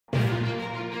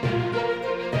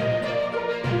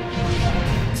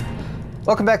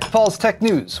Welcome back to Paul's Tech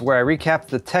News, where I recap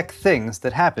the tech things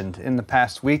that happened in the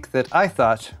past week that I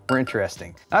thought were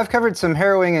interesting. I've covered some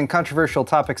harrowing and controversial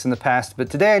topics in the past,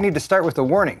 but today I need to start with a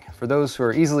warning for those who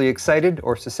are easily excited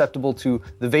or susceptible to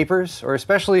the vapors, or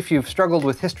especially if you've struggled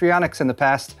with histrionics in the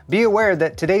past. Be aware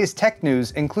that today's tech news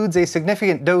includes a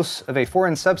significant dose of a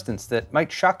foreign substance that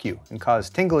might shock you and cause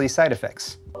tingly side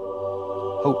effects.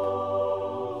 Hope.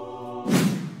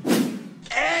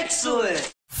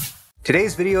 Excellent!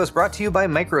 Today's video is brought to you by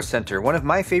Micro Center, one of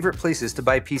my favorite places to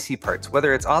buy PC parts,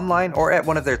 whether it's online or at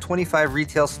one of their 25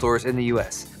 retail stores in the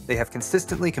US. They have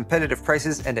consistently competitive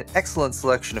prices and an excellent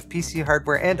selection of PC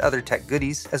hardware and other tech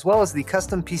goodies, as well as the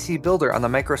custom PC builder on the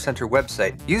Micro Center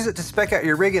website. Use it to spec out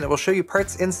your rig and it will show you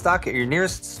parts in stock at your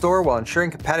nearest store while ensuring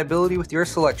compatibility with your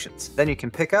selections. Then you can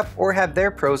pick up or have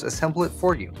their pros assemble it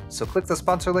for you. So click the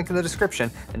sponsor link in the description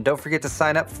and don't forget to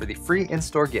sign up for the free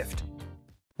in-store gift.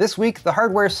 This week, the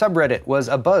hardware subreddit was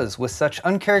abuzz with such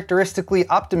uncharacteristically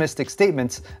optimistic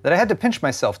statements that I had to pinch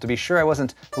myself to be sure I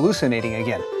wasn't hallucinating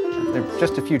again. There are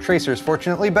just a few tracers,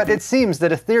 fortunately, but it seems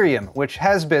that Ethereum, which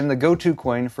has been the go-to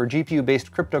coin for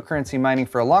GPU-based cryptocurrency mining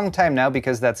for a long time now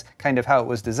because that's kind of how it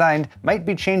was designed, might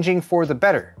be changing for the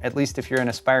better, at least if you're an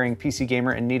aspiring PC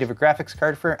gamer in need of a graphics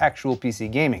card for actual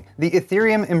PC gaming. The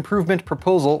Ethereum Improvement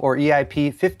Proposal, or EIP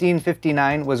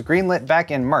 1559, was greenlit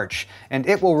back in March, and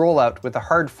it will roll out with a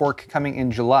hard fork coming in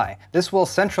July. This will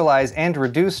centralize and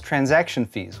reduce transaction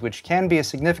fees, which can be a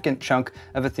significant chunk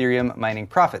of Ethereum mining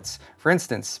profits. For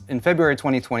instance, in February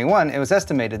 2021, it was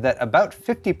estimated that about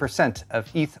 50% of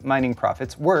ETH mining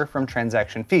profits were from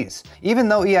transaction fees. Even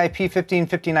though EIP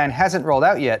 1559 hasn't rolled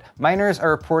out yet, miners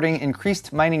are reporting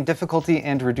increased mining difficulty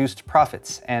and reduced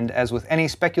profits. And as with any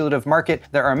speculative market,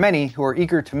 there are many who are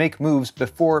eager to make moves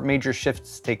before major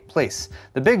shifts take place.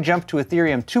 The big jump to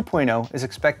Ethereum 2.0 is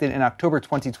expected in October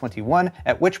 2021,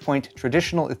 at which point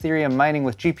traditional Ethereum mining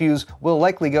with GPUs will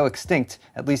likely go extinct,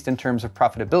 at least in terms of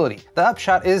profitability. The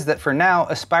upshot is that for now,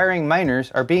 aspiring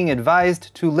miners are being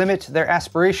advised to limit their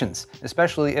aspirations,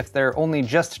 especially if they're only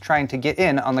just trying to get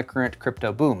in on the current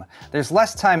crypto boom. There's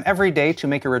less time every day to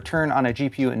make a return on a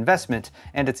GPU investment,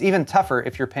 and it's even tougher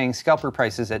if you're paying scalper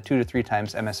prices at 2 to 3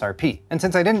 times MSRP. And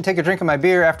since I didn't take a drink of my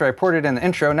beer after I poured it in the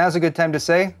intro, now's a good time to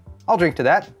say, I'll drink to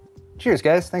that. Cheers,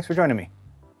 guys. Thanks for joining me.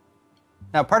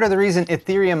 Now, part of the reason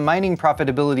Ethereum mining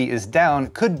profitability is down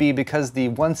could be because the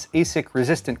once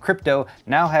ASIC-resistant crypto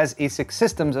now has ASIC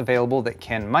systems available that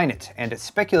can mine it, and it's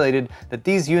speculated that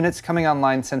these units coming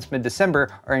online since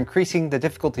mid-December are increasing the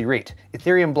difficulty rate.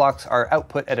 Ethereum blocks are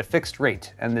output at a fixed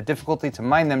rate, and the difficulty to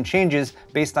mine them changes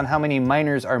based on how many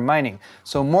miners are mining.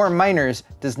 So more miners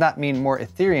does not mean more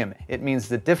Ethereum, it means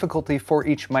the difficulty for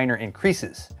each miner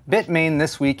increases. Bitmain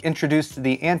this week introduced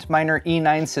the Antminer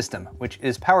E9 system, which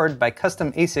is powered by custom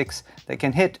ASICs that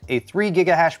can hit a 3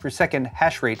 gigahash per second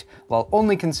hash rate while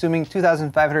only consuming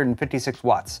 2,556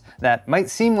 watts. That might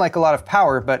seem like a lot of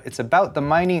power, but it's about the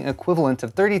mining equivalent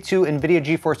of 32 Nvidia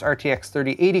GeForce RTX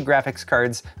 3080 graphics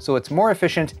cards, so it's more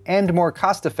efficient and more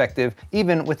cost-effective,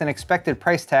 even with an expected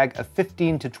price tag of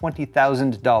 $15,000 to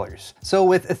 $20,000. So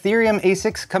with Ethereum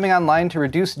ASICs coming online to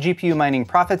reduce GPU mining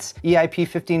profits, EIP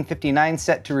 1559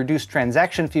 set to reduce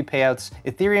transaction fee payouts,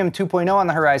 Ethereum 2.0 on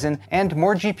the horizon, and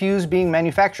more GPUs being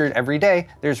manufactured every day,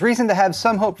 there's reason to have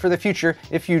some hope for the future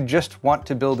if you just want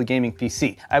to build a gaming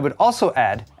PC. I would also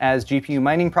add, as GPU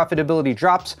mining profitability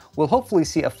drops, we'll hopefully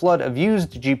see a flood of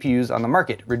used GPUs on the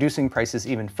market, reducing prices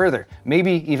even further,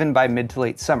 maybe even by mid to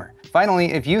late summer.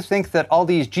 Finally, if you think that all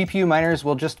these GPU miners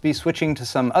will just be switching to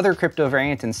some other crypto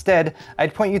variant instead,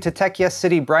 I'd point you to Tech Yes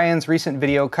City Brian's recent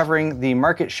video covering the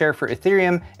market share for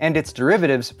Ethereum and its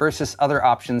derivatives versus other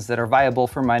options that are viable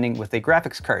for mining with a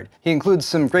graphics card. He includes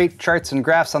some great charts and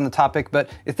graphs on the topic, but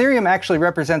Ethereum actually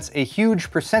represents a huge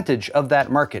percentage of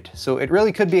that market, so it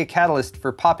really could be a catalyst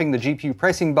for popping the GPU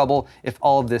pricing bubble if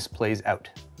all of this plays out.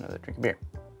 Another drink of beer.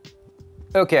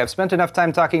 Okay, I've spent enough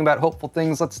time talking about hopeful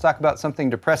things, let's talk about something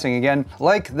depressing again,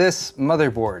 like this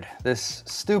motherboard. This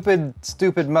stupid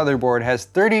motherboard has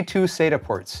 32 SATA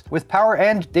ports, with power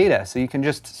and data, so you can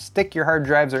just stick your hard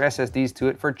drives or SSDs to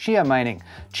it for Chia mining.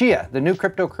 Chia, the new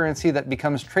cryptocurrency that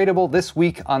becomes tradable this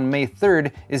week on May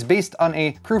 3rd, is based on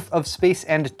a proof of space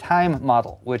and time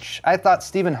model, which I thought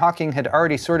Stephen Hawking had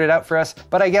already sorted out for us,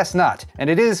 but I guess not, and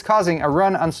it is causing a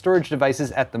run on storage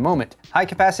devices at the moment.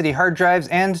 High-capacity hard drives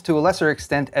and, to a lesser extent,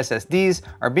 extent SSDs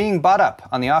are being bought up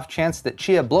on the off chance that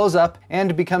Chia blows up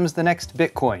and becomes the next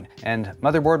Bitcoin. And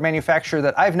motherboard manufacturer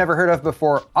that I've never heard of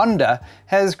before, Onda,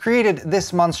 has created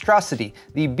this monstrosity,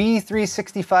 the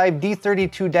B365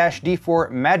 D32-D4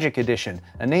 Magic Edition,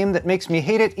 a name that makes me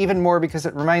hate it even more because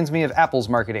it reminds me of Apple's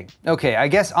marketing. Okay, I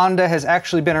guess Onda has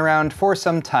actually been around for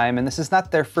some time, and this is not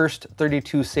their first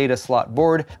 32 SATA slot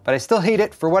board, but I still hate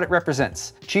it for what it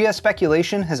represents. Chia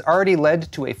speculation has already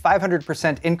led to a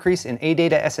 500% increase in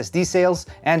ADATA SSD sales,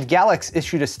 and Galax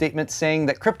issued a statement saying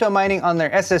that crypto mining on their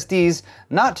SSDs,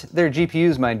 not their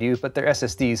GPUs mind you, but their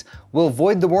SSDs, will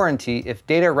void the warranty if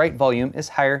data write volume is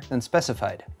higher than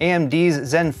specified. AMD's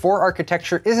Zen 4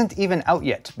 architecture isn't even out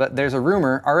yet, but there's a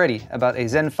rumor already about a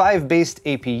Zen 5 based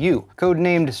APU.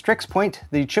 Codenamed Strix Point,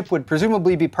 the chip would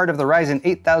presumably be part of the Ryzen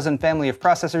 8000 family of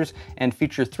processors and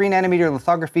feature 3nm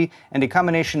lithography and a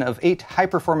combination of 8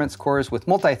 high-performance cores with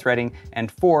multi-threading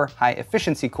and 4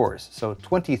 high-efficiency cores, so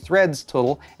 20 threads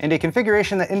total, and a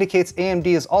configuration that indicates AMD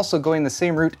is also going the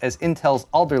same route as Intel's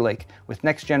Alder Lake, with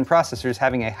next-gen processors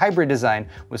having a hybrid design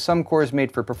with some cores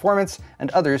made for performance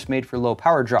and others made for low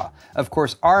power draw. Of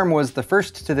course, ARM was the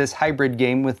first to this hybrid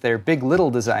game with their Big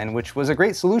Little design, which was a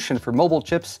great solution for mobile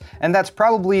chips, and that's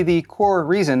probably the core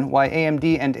reason why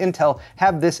AMD and Intel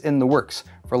have this in the works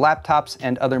for laptops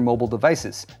and other mobile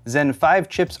devices. Zen 5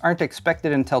 chips aren't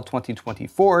expected until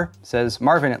 2024, says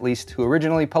Marvin at least, who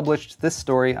originally published this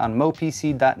story on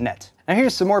mopc.net. Now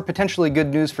here's some more potentially good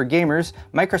news for gamers,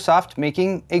 Microsoft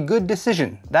making a good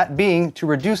decision, that being to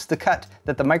reduce the cut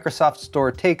that the Microsoft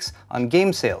Store takes on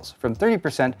game sales from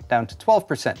 30% down to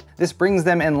 12%. This brings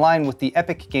them in line with the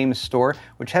Epic Games Store,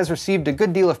 which has received a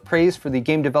good deal of praise for the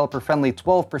game developer-friendly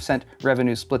 12%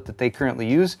 revenue split that they currently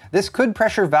use. This could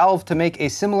pressure Valve to make a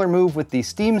similar move with the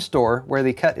Steam Store, where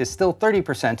the cut is still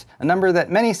 30%, a number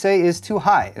that many say is too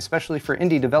high, especially for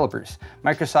indie developers.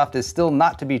 Microsoft is still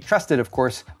not to be trusted, of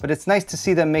course, but it's nice to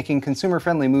see them making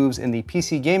consumer-friendly moves in the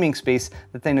PC gaming space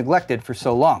that they neglected for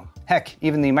so long. Heck,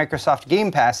 even the Microsoft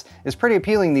Game Pass is pretty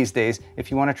appealing these days if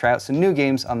you want to try out some new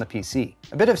games on the PC.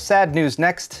 A bit of sad news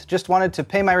next. Just wanted to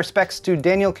pay my respects to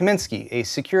Daniel Kaminsky, a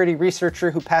security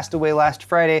researcher who passed away last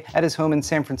Friday at his home in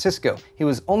San Francisco. He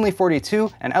was only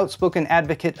 42, an outspoken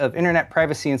advocate of internet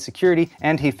privacy and security,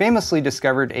 and he famously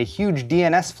discovered a huge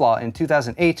DNS flaw in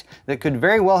 2008 that could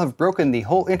very well have broken the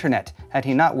whole internet had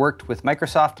he not worked with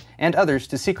Microsoft and others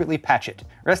to secretly patch it.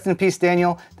 Rest in peace,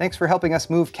 Daniel. Thanks for helping us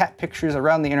move cat pictures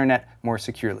around the internet more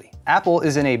securely. Apple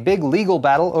is in a big legal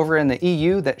battle over in the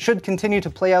EU that should continue to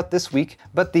play out this week,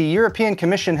 but the European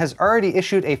Commission has already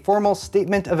issued a formal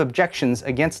statement of objections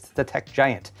against the tech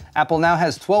giant. Apple now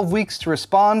has 12 weeks to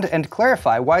respond and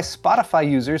clarify why Spotify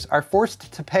users are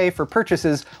forced to pay for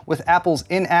purchases with Apple's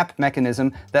in-app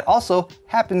mechanism that also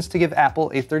happens to give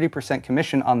Apple a 30%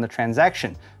 commission on the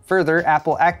transaction. Further,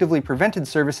 Apple actively prevented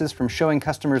services from showing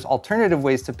customers alternative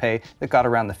ways to pay that got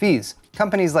around the fees.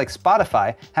 Companies like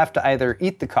Spotify have to either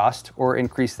eat the cost or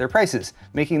increase their prices,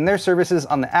 making their services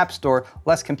on the App Store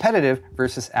less competitive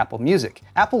versus Apple Music.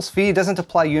 Apple's fee doesn't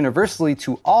apply universally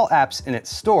to all apps in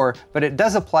its store, but it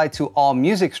does apply to all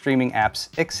music streaming apps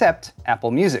except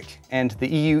Apple Music, and the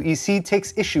EU EC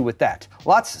takes issue with that.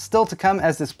 Lots still to come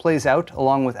as this plays out,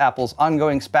 along with Apple's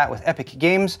ongoing spat with Epic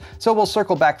Games, so we'll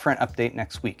circle back for an update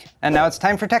next week. And now it's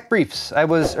time for Tech Briefs. I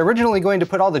was originally going to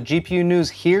put all the GPU news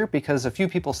here because a few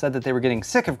people said that they were getting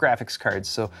sick of graphics cards,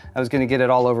 so I was going to get it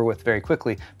all over with very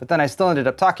quickly, but then I still ended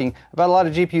up talking about a lot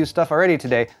of GPU stuff already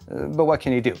today, but what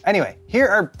can you do? Anyway, here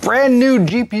are brand new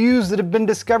GPUs that have been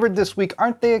discovered this week.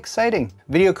 Aren't they exciting?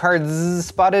 Video cards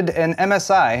spotted an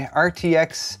MSI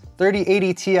RTX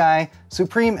 3080 Ti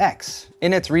Supreme X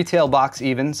in its retail box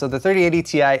even, so the 3080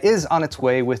 Ti is on its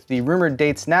way, with the rumored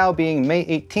dates now being May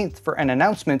 18th for an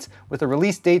announcement with a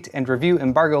release date and review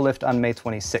embargo lift on May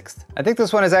 26th. I think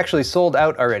this one is actually sold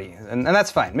out already, and that's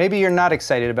fine. Maybe you're not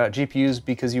excited about GPUs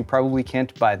because you probably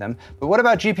can't buy them, but what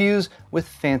about GPUs with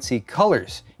fancy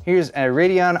colors? Here's a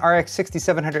Radeon RX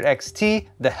 6700 XT,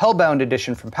 the Hellbound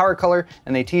edition from PowerColor,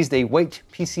 and they teased a white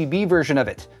PCB version of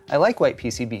it. I like white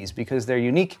PCBs because they're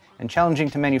unique and challenging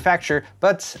to manufacture,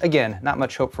 but again, not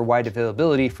much hope for wide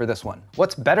availability for this one.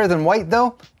 What's better than white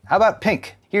though? How about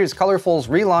pink? Here's Colorful's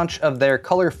relaunch of their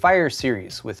Color Fire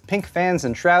series with pink fans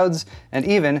and shrouds, and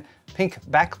even pink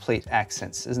backplate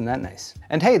accents. Isn't that nice?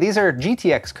 And hey, these are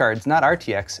GTX cards, not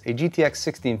RTX, a GTX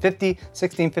 1650,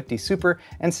 1650 Super,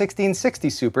 and 1660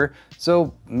 Super,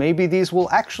 so maybe these will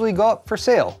actually go up for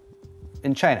sale.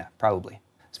 In China, probably.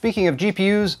 Speaking of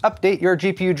GPUs, update your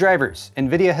GPU drivers.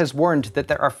 Nvidia has warned that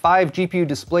there are 5 GPU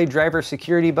display driver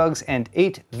security bugs and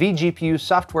 8 vGPU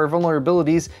software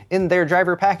vulnerabilities in their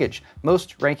driver package,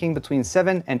 most ranking between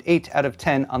 7 and 8 out of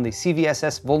 10 on the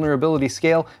CVSS vulnerability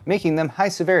scale, making them high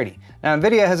severity. Now,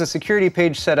 Nvidia has a security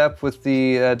page set up with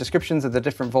the descriptions of the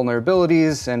different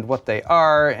vulnerabilities and what they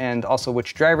are, and also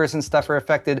which drivers and stuff are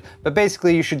affected, but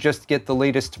basically you should just get the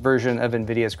latest version of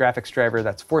Nvidia's graphics driver.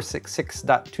 That's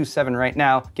 466.27 right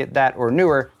now. Get that or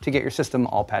newer to get your system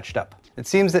all patched up. It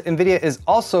seems that Nvidia is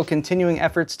also continuing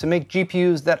efforts to make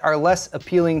GPUs that are less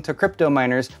appealing to crypto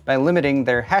miners by limiting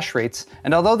their hash rates,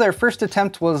 and although their first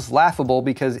attempt was laughable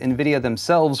because Nvidia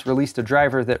themselves released a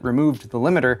driver that removed the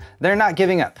limiter, they're not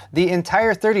giving up. The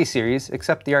entire 30 series,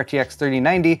 except the RTX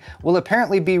 3090, will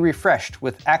apparently be refreshed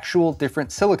with actual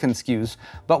different silicon SKUs,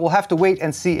 but we'll have to wait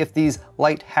and see if these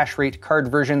Lite hash rate card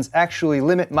versions actually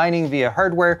limit mining via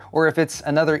hardware, or if it's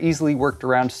another easily worked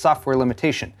around software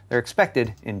limitation. They're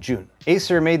expected in June.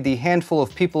 Acer made the handful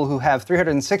of people who have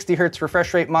 360Hz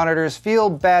refresh rate monitors feel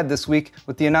bad this week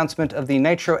with the announcement of the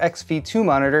Nitro XV2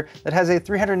 monitor that has a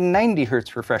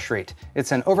 390Hz refresh rate.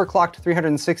 It's an overclocked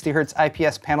 360Hz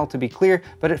IPS panel to be clear,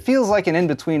 but it feels like an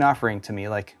in-between offering to me,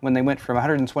 like when they went from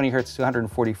 120Hz to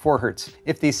 144Hz.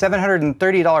 If the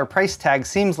 $730 price tag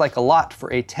seems like a lot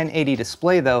for a 1080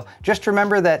 display though, just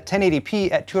remember that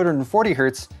 1080p at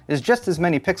 240Hz is just as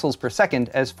many pixels per second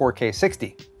as 4K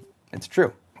 60. It's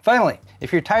true. Finally,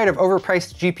 if you're tired of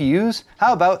overpriced GPUs,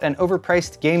 how about an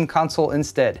overpriced game console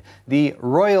instead? The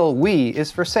Royal Wii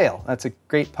is for sale. That's a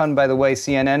great pun, by the way,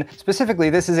 CNN. Specifically,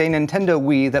 this is a Nintendo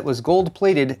Wii that was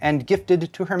gold-plated and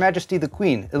gifted to Her Majesty the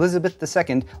Queen, Elizabeth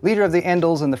II, leader of the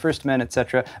Andals and the First Men,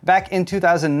 etc., back in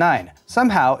 2009.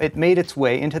 Somehow, it made its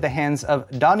way into the hands of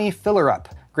Donnie Fillerup.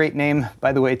 Great name,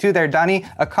 by the way, too there, Donnie,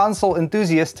 a console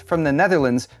enthusiast from the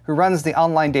Netherlands who runs the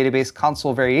online database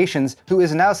Console Variations, who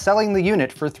is now selling the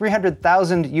unit for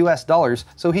 $300,000 US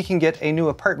so he can get a new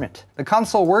apartment. The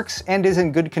console works and is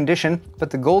in good condition, but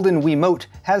the golden Wiimote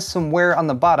has some wear on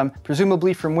the bottom,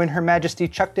 presumably from when Her Majesty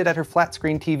chucked it at her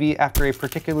flat-screen TV after a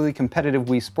particularly competitive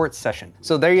Wii Sports session.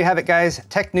 So there you have it, guys,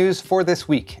 tech news for this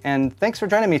week, and thanks for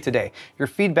joining me today. Your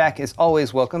feedback is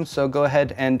always welcome, so go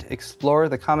ahead and explore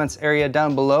the comments area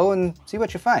down below and see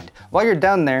what you find. While you're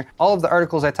down there, all of the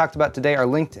articles I talked about today are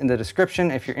linked in the description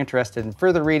if you're interested in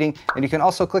further reading, and you can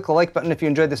also click the like button if you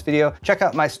enjoyed this video. Check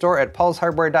out my store at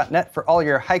paulshardware.net for all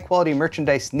your high-quality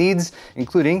merchandise needs,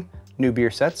 including new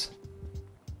beer sets.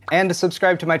 And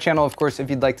subscribe to my channel, of course, if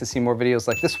you'd like to see more videos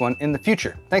like this one in the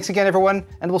future. Thanks again, everyone,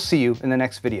 and we'll see you in the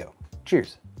next video.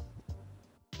 Cheers.